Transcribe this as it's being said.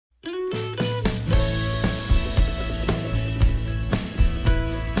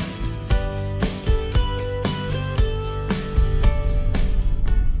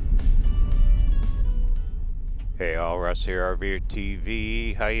Russ here,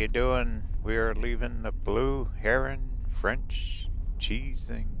 RVerTV. How you doing? We are leaving the Blue Heron French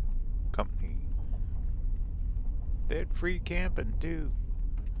Cheesing Company. They had free camping too.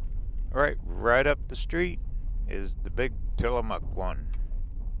 Alright, right up the street is the big Tillamook one.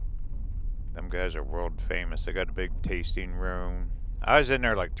 Them guys are world famous. They got a big tasting room. I was in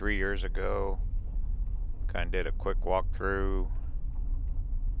there like 3 years ago. Kind of did a quick walkthrough.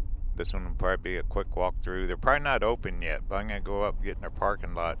 This one will probably be a quick walkthrough. They're probably not open yet, but I'm going to go up and get in their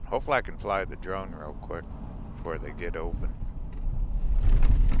parking lot. Hopefully I can fly the drone real quick before they get open.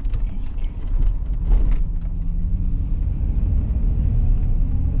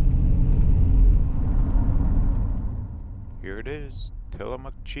 Here it is,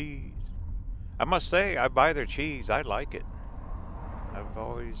 Tillamook cheese. I must say, I buy their cheese. I like it. I've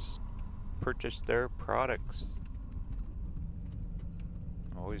always purchased their products.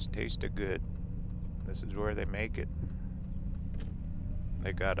 Always tasted good. This is where they make it.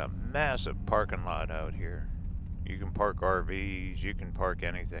 They got a massive parking lot out here. You can park RVs, you can park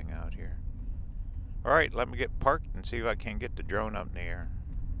anything out here. Alright, let me get parked and see if I can get the drone up in the air.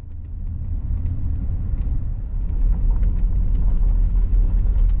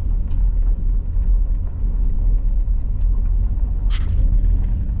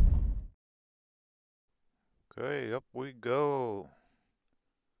 Okay, up we go.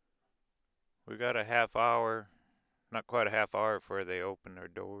 We got a half hour, not quite a half hour before they open their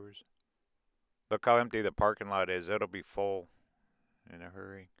doors. Look how empty the parking lot is. It'll be full in a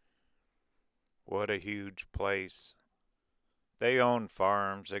hurry. What a huge place. They own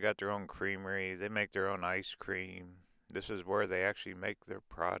farms. They got their own creamery. They make their own ice cream. This is where they actually make their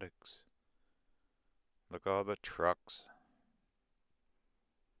products. Look at all the trucks.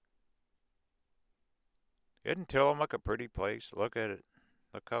 Isn't Tillamook a pretty place? Look at it.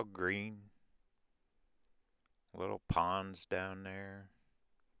 Look how green. Little ponds down there.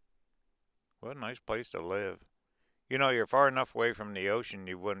 What a nice place to live. You know, you're far enough away from the ocean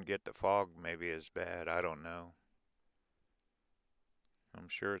you wouldn't get the fog maybe as bad. I don't know. I'm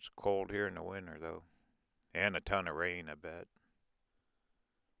sure it's cold here in the winter though. And a ton of rain, I bet.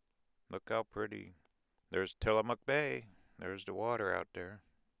 Look how pretty. There's Tillamook Bay. There's the water out there.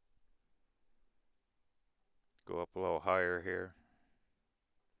 Go up a little higher here.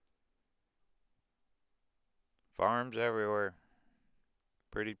 Farms everywhere.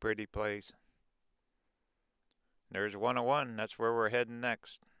 Pretty, pretty place. There's 101. That's where we're heading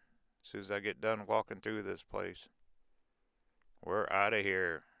next. As soon as I get done walking through this place. We're out of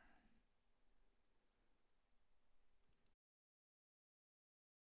here.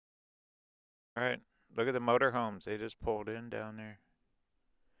 Alright, look at the motorhomes. They just pulled in down there.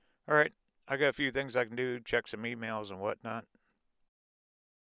 Alright, I got a few things I can do. Check some emails and whatnot.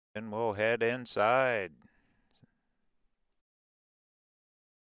 Then we'll head inside.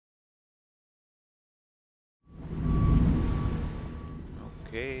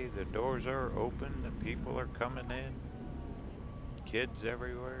 Okay, the doors are open, the people are coming in. Kids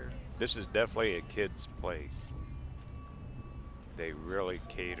everywhere. This is definitely a kid's place. They really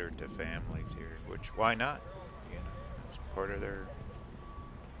cater to families here, which why not? You know, it's part of their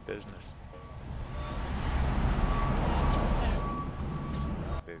business.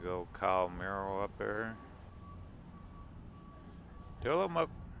 Big old cow mural up there. Tillamook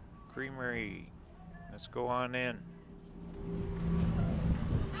Creamery. Let's go on in.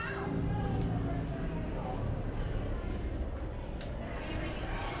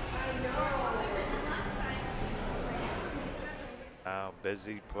 Wow,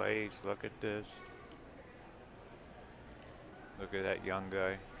 busy place. Look at this. Look at that young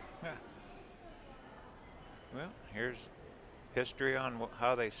guy. Yeah. Well, here's history on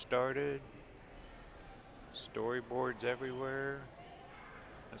how they started. Storyboards everywhere.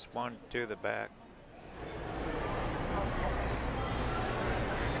 Let's wander to the back.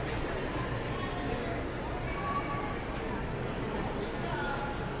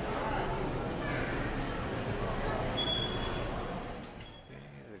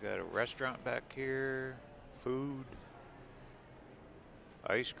 Got a restaurant back here, food,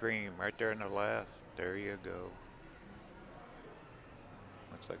 ice cream right there on the left. There you go.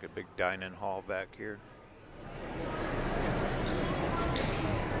 Looks like a big dining hall back here.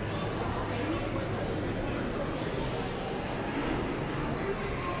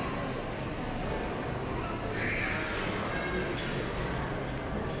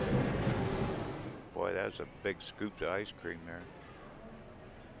 Boy, that's a big scoop of ice cream there.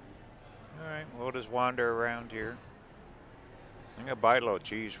 Alright, we'll just wander around here. I'm gonna buy a little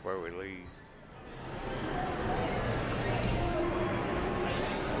cheese before we leave.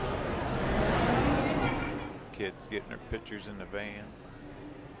 Kids getting their pictures in the van.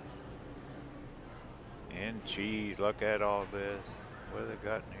 And cheese, look at all this. What have they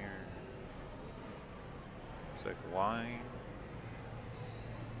got in here? It's like wine,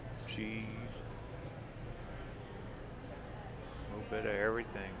 cheese, a little bit of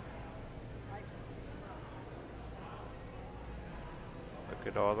everything. Look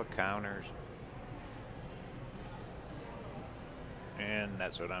at all the counters. And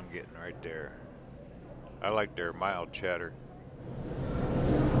that's what I'm getting right there. I like their mild cheddar.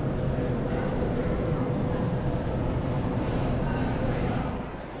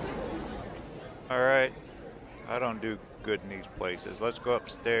 Alright, I don't do good in these places. Let's go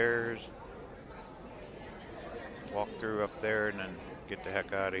upstairs, walk through up there, and then get the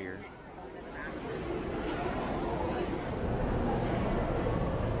heck out of here.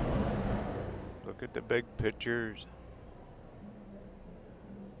 Look at the big pictures.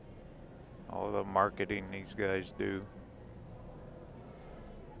 All the marketing these guys do.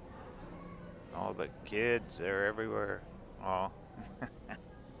 All the kids, they're everywhere. Oh.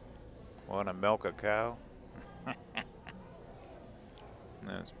 Want to milk a cow?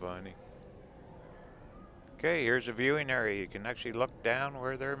 That's funny. Okay, here's a viewing area. You can actually look down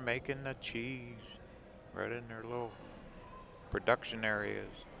where they're making the cheese. Right in their little production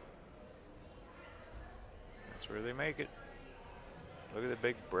areas. That's where they make it. Look at the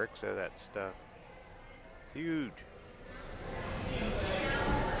big bricks of that stuff. Huge.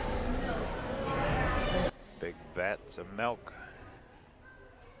 Big vats of milk.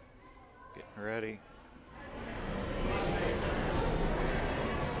 Getting ready.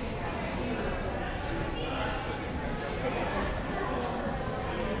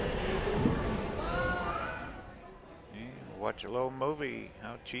 And watch a little movie,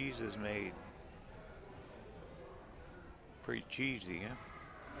 how cheese is made. Pretty cheesy, huh?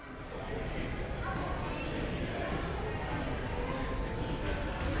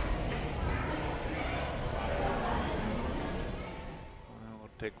 Well, we'll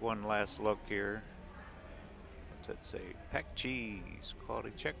take one last look here. What's that say? Packed cheese,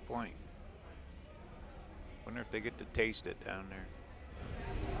 quality checkpoint. Wonder if they get to taste it down there.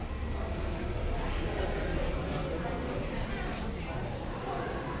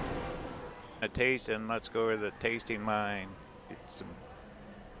 A taste, and let's go to the tasting line. Get some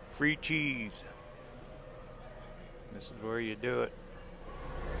free cheese. This is where you do it.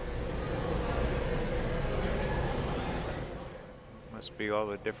 Must be all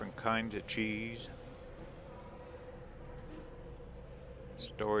the different kinds of cheese.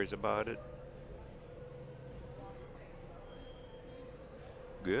 Stories about it.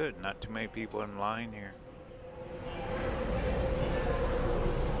 Good, not too many people in line here.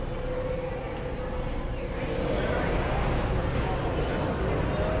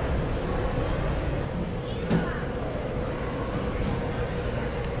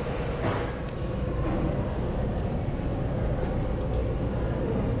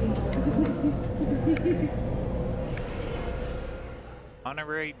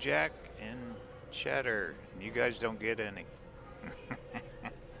 Honorary Jack and cheddar. You guys don't get any.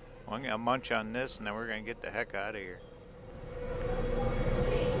 Well, I'm gonna munch on this and then we're gonna get the heck out of here.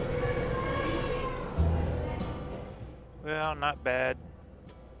 Well, not bad.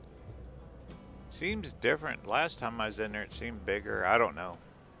 Seems different. Last time I was in there it seemed bigger. I don't know.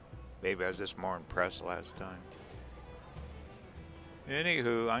 Maybe I was just more impressed last time.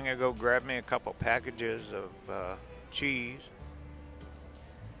 Anywho, I'm gonna go grab me a couple packages of cheese.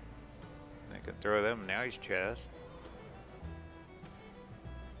 I can throw them in the ice chest.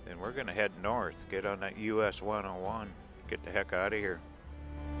 Then we're gonna head north, get on that US 101, get the heck out of here.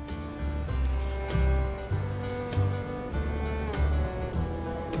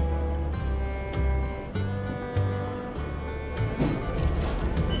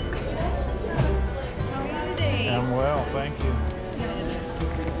 I'm well, thank you.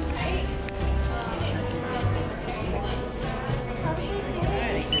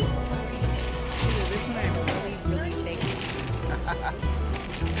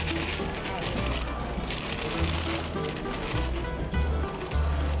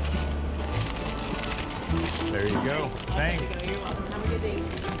 There you go. Thanks.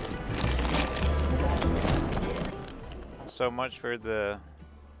 So much for the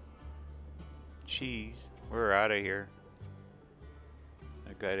cheese. We're out of here.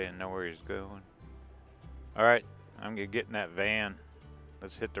 That guy didn't know where he's going. Alright, I'm gonna get in that van.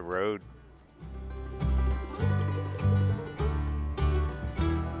 Let's hit the road.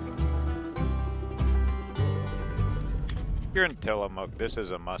 If you're in Tillamook, this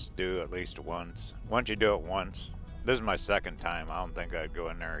is a must-do at least once. Once you do it once, this is my second time. I don't think I'd go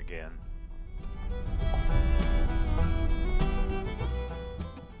in there again.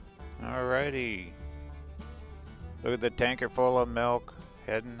 Alrighty. Look at the tanker full of milk.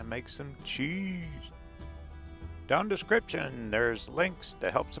 Heading to make some cheese. Down description, there's links to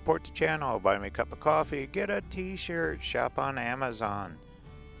help support the channel. Buy me a cup of coffee, get a t-shirt, shop on Amazon.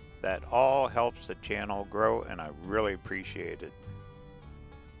 That all helps the channel grow, and I really appreciate it.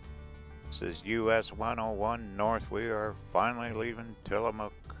 This is US 101 North. We are finally leaving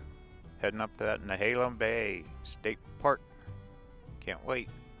Tillamook. Heading up to that Nehalem Bay State Park. Can't wait.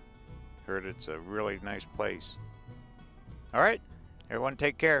 Heard it's a really nice place. Alright, everyone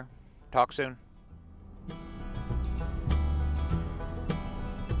take care. Talk soon.